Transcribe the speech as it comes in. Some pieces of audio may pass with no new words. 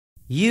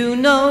You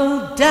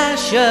know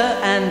Dasher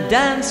and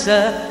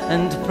Dancer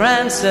and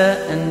Prancer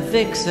and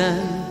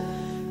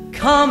Vixen,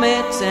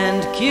 Comet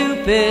and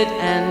Cupid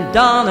and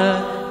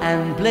Donner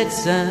and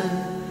Blitzen.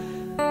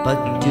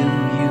 But do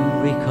you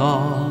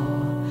recall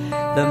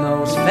the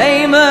most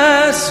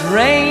famous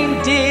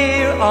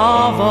reindeer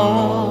of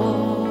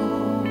all?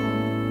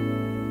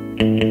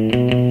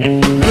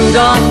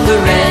 Rudolph the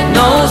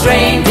red-nosed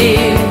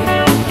reindeer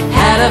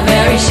had a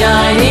very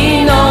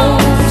shiny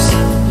nose,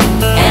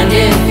 and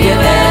if you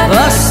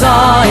ever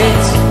saw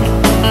it,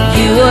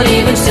 you would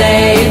even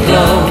say it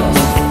glows.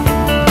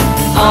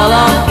 All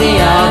of the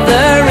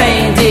other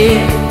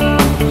reindeer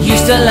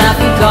used to laugh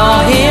and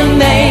call him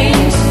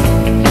names.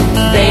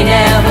 They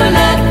never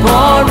let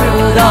poor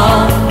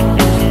Rudolph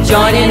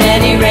join in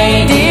any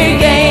reindeer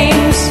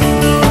games.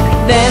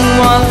 Then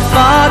one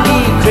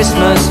foggy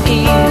Christmas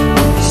Eve,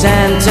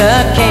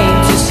 Santa came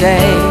to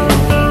say,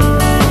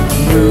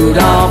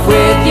 Rudolph,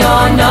 with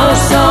your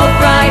nose so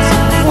bright,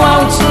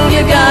 won't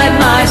you guide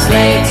my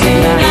sleigh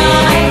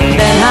tonight?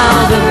 Then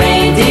how the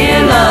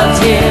reindeer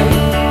loved him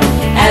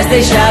as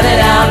they shouted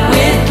out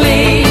with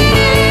glee,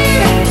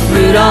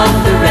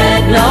 Rudolph the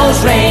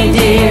red-nosed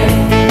reindeer,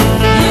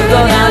 you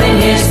go down in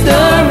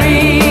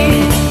history.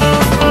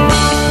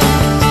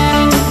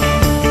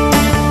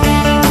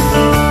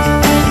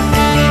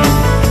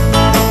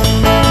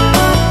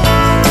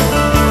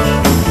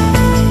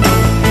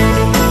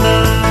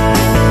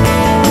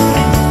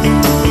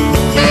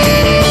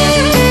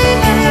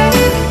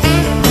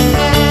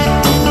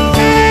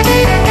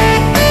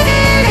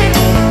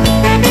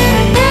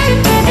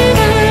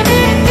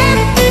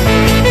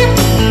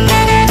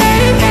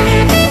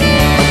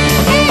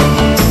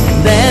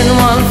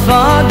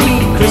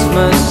 Foggy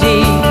Christmas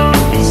Eve,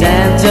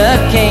 Santa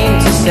came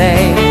to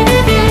say,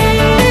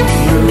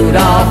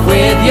 Rudolph,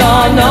 with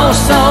your nose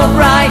so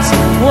bright,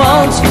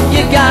 won't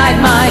you guide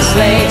my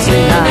sleigh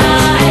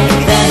tonight?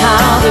 Then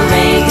how the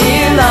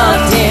reindeer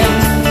loved him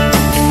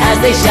as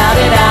they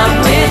shouted out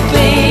with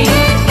glee,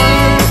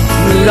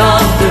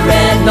 Rudolph the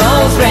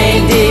red-nosed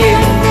reindeer,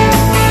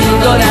 you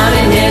go down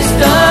in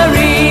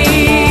history.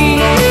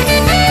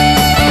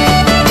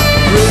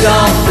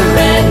 Rudolph the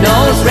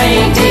red-nosed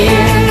reindeer,